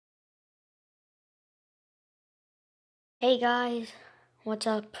Hey guys, what's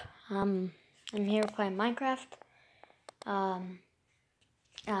up? I'm here playing Minecraft.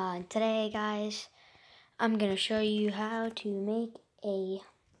 Today guys, I'm gonna show you how to make a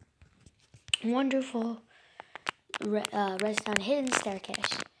wonderful redstone hidden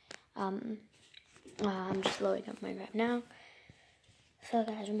staircase. I'm just loading up Minecraft now. So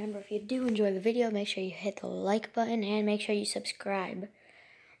guys, remember, if you do enjoy the video, make sure you hit the like button and make sure you subscribe.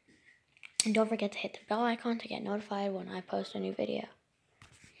 And don't forget to hit the bell icon to get notified when I post a new video.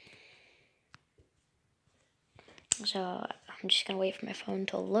 So I'm just gonna wait for my phone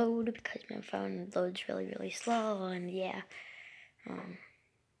to load because my phone loads really slow, and yeah.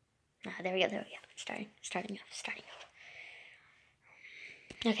 There we go. Starting off.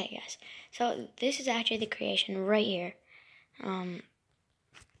 Okay, guys. So this is actually the creation right here.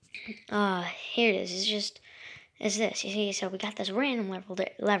 Here it is. It's this. You see, so we got this random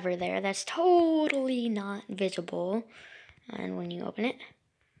lever there that's totally not visible, and when you open it,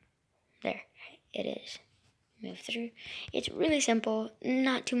 there it is. Move through. It's really simple,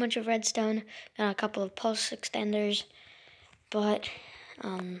 not too much of redstone, got a couple of pulse extenders, but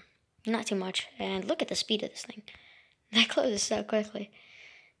not too much. And look at the speed of this thing. That closes so quickly.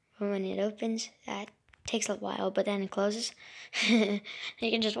 But when it opens, that takes a while, but then it closes. You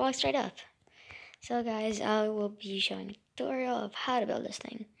can just walk straight up. So guys, I will be showing a tutorial of how to build this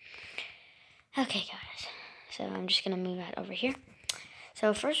thing. Okay guys, so I'm just gonna move that over here.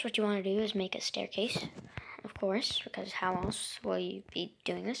 So first what you want to do is make a staircase. Of course, because how else will you be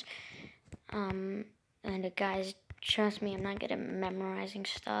doing this? And guys, trust me, I'm not good at memorizing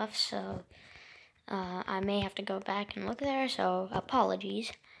stuff, so I may have to go back and look there, so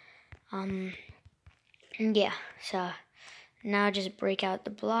apologies. Yeah, so now just break out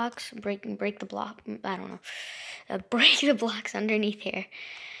the blocks, break the block, I don't know, break the blocks underneath here.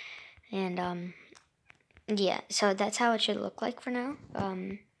 And yeah, so that's how it should look like for now.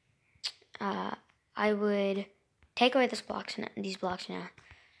 I would take away these blocks now.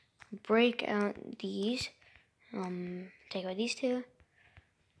 Break out these. Take away these two.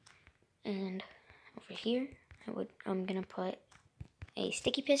 And over here, I'm gonna put a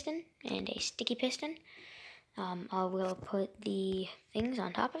sticky piston and a sticky piston. I will put the things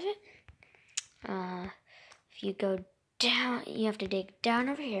on top of it. If you go down, you have to dig down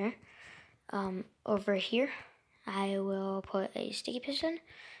over here. Over here, I will put a sticky piston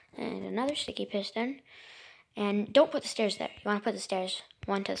and another sticky piston. And don't put the stairs there. You want to put the stairs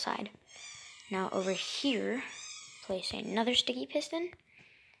one to the side. Now over here, place another sticky piston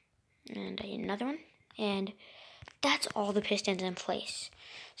and another one. And that's all the pistons in place.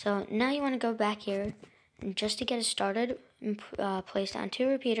 So now you want to go back here, and just to get it started, place down 2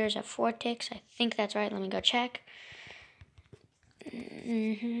 repeaters at 4 ticks. I think that's right. Let me go check.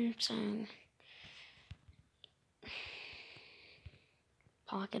 So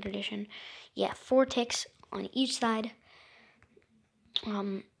Pocket Edition. Yeah, 4 ticks on each side.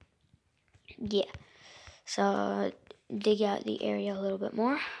 Yeah. So dig out the area a little bit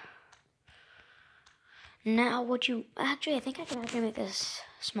more. Now I think I can actually make this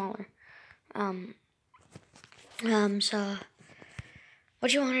smaller. So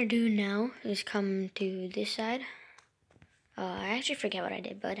what you want to do now is come to this side. I actually forget what I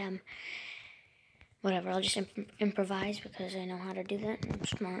did, but whatever, I'll just improvise because I know how to do that. I'm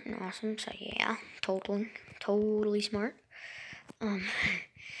smart and awesome, so yeah, totally smart.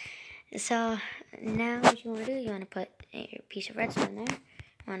 So now what you want to do, you want to put a piece of redstone there,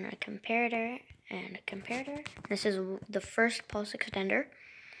 on a comparator and a comparator. This is the first pulse extender,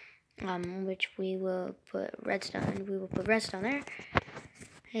 which we will put redstone. We will put redstone there.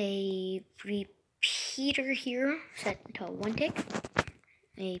 A repeater here set to 1 tick.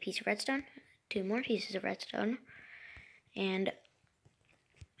 A piece of redstone. 2 more pieces of redstone. And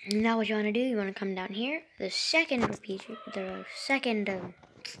now what you want to do, you want to come down here. The second repeater,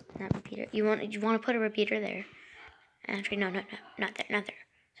 not repeater. You want to put a repeater there. Actually, no, not there.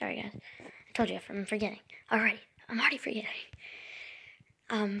 Sorry, guys. I told you I'm forgetting. I'm already forgetting.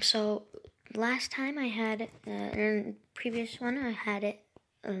 So last time I had, in the previous one, I had it,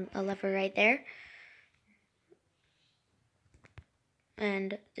 a lever right there.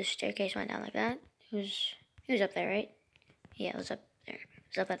 And the staircase went down like that. It was up there, right? Yeah, it was up there.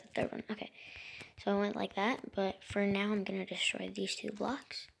 It was up at the third one. Okay. So it went like that, but for now I'm going to destroy these 2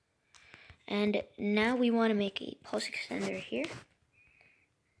 blocks. And now we want to make a pulse extender here.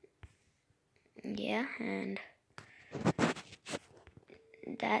 Yeah, and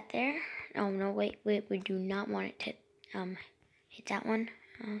that there. Oh no, wait, we do not want it to hit that one.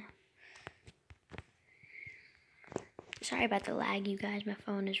 Sorry about the lag, you guys. My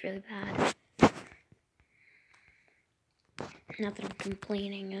phone is really bad. Not that I'm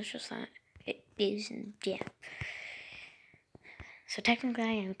complaining, it's just that it is, and yeah. So technically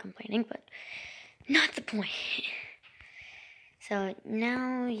I am complaining, but not the point. So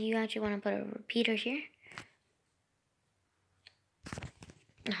now you actually want to put a repeater here.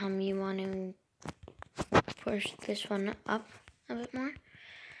 You want to push this one up a bit more.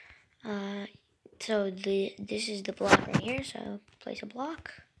 So this is the block right here. So place a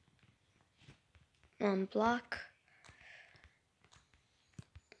block. Block.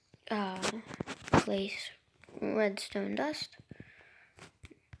 Place redstone dust.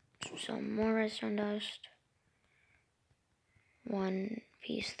 Some more redstone dust. One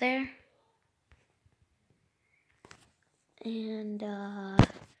piece there. And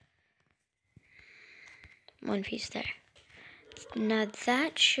one piece there. Now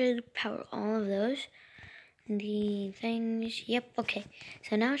that should power all of those. The things, yep, okay.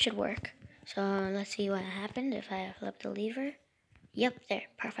 So now it should work. So let's see what happened if I flip the lever. Yep, there,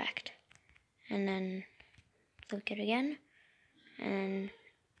 perfect. And then flick it again, and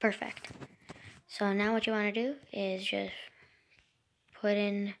perfect. So now what you want to do is just put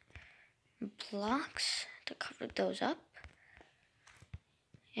in blocks to cover those up.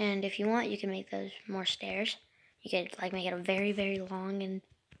 And if you want, you can make those more stairs. You could like make it a very, very long and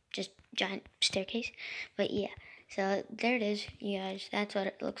just giant staircase. But yeah, so there it is, you guys. That's what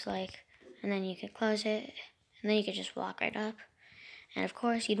it looks like. And then you can close it, and then you can just walk right up. And of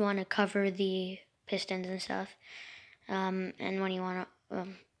course, you'd want to cover the pistons and stuff. And when you want to,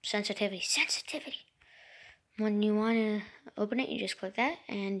 sensitivity. When you want to open it, you just click that,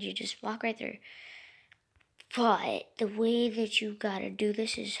 and you just walk right through. But the way that you gotta do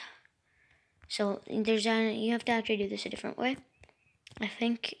this is, so you have to actually do this a different way. I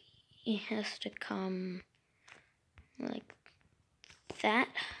think it has to come like that,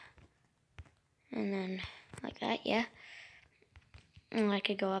 and then like that, yeah. And I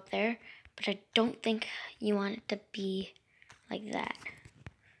could go up there, but I don't think you want it to be like that,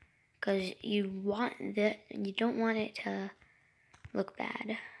 because you don't want it to look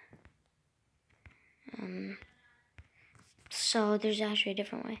bad. So there's actually a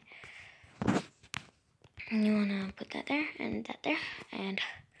different way. You want to put that there and that there, and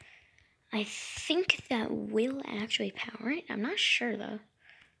I think that will actually power it. I'm not sure though.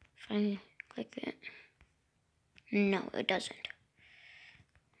 If I click it, no, it doesn't.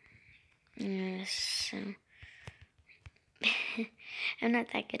 So I'm not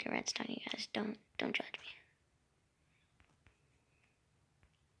that good at redstone, you guys. Don't judge me.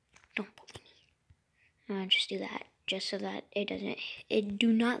 Don't bully me. Just do that, just so that it doesn't.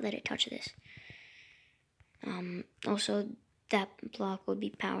 Do not let it touch this. Also, that block would be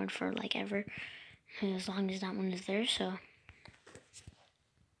powered for like ever, as long as that one is there. So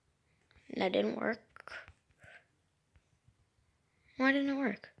that didn't work. Why didn't it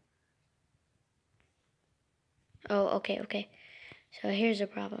work? Oh, okay. So here's the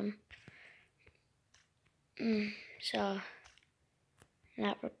problem. So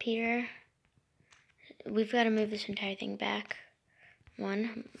that repeater, we've got to move this entire thing back.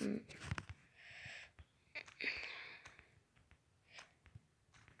 One.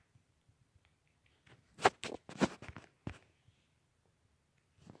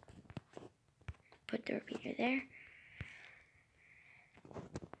 Put the repeater there.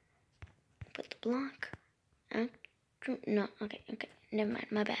 Put the block. No, okay, never mind,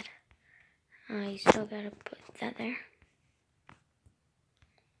 my bad. You still gotta put that there.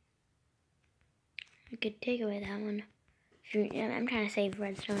 You could take away that one. I'm trying to save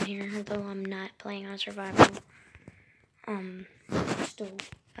redstone here, although I'm not playing on survival. I'm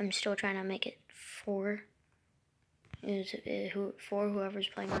still trying to make it for whoever's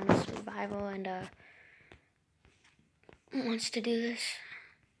playing on survival and wants to do this.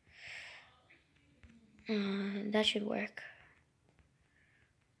 That should work.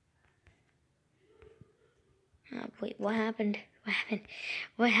 Wait, what happened?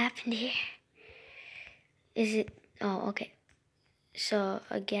 What happened here? Is it? Oh, okay. So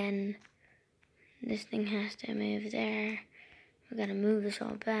again, this thing has to move there. We gotta move this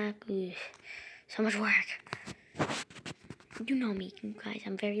all back. Ooh, so much work. You know me, you guys.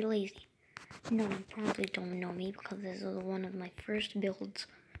 I'm very lazy. No, you probably don't know me because this is one of my first builds.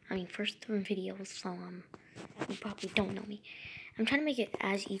 First videos. So you probably don't know me. I'm trying to make it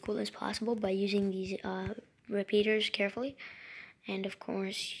as equal as possible by using these repeaters carefully. And of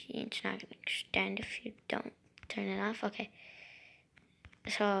course, it's not gonna extend if you don't turn it off. Okay.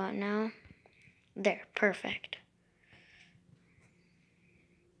 So now, there, perfect.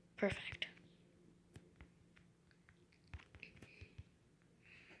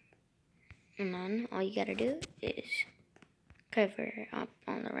 And then all you gotta do is cover up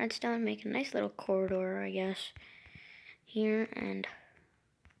on the redstone, make a nice little corridor, I guess, here, and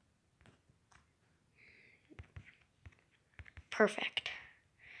perfect.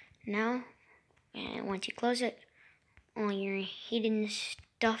 Now, and once you close it, all your hidden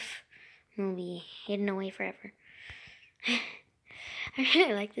stuff will be hidden away forever. I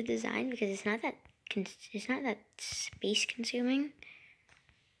really like the design because it's not that space consuming,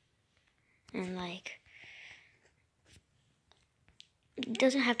 and like it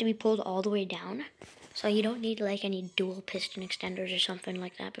doesn't have to be pulled all the way down, so you don't need like any dual piston extenders or something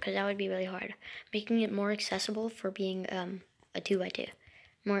like that, because that would be really hard. Making it more accessible for being a 2x2,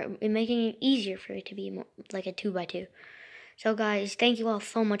 making it easier for it to be more like a 2x2. So guys, thank you all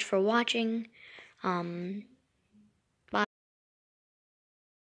so much for watching.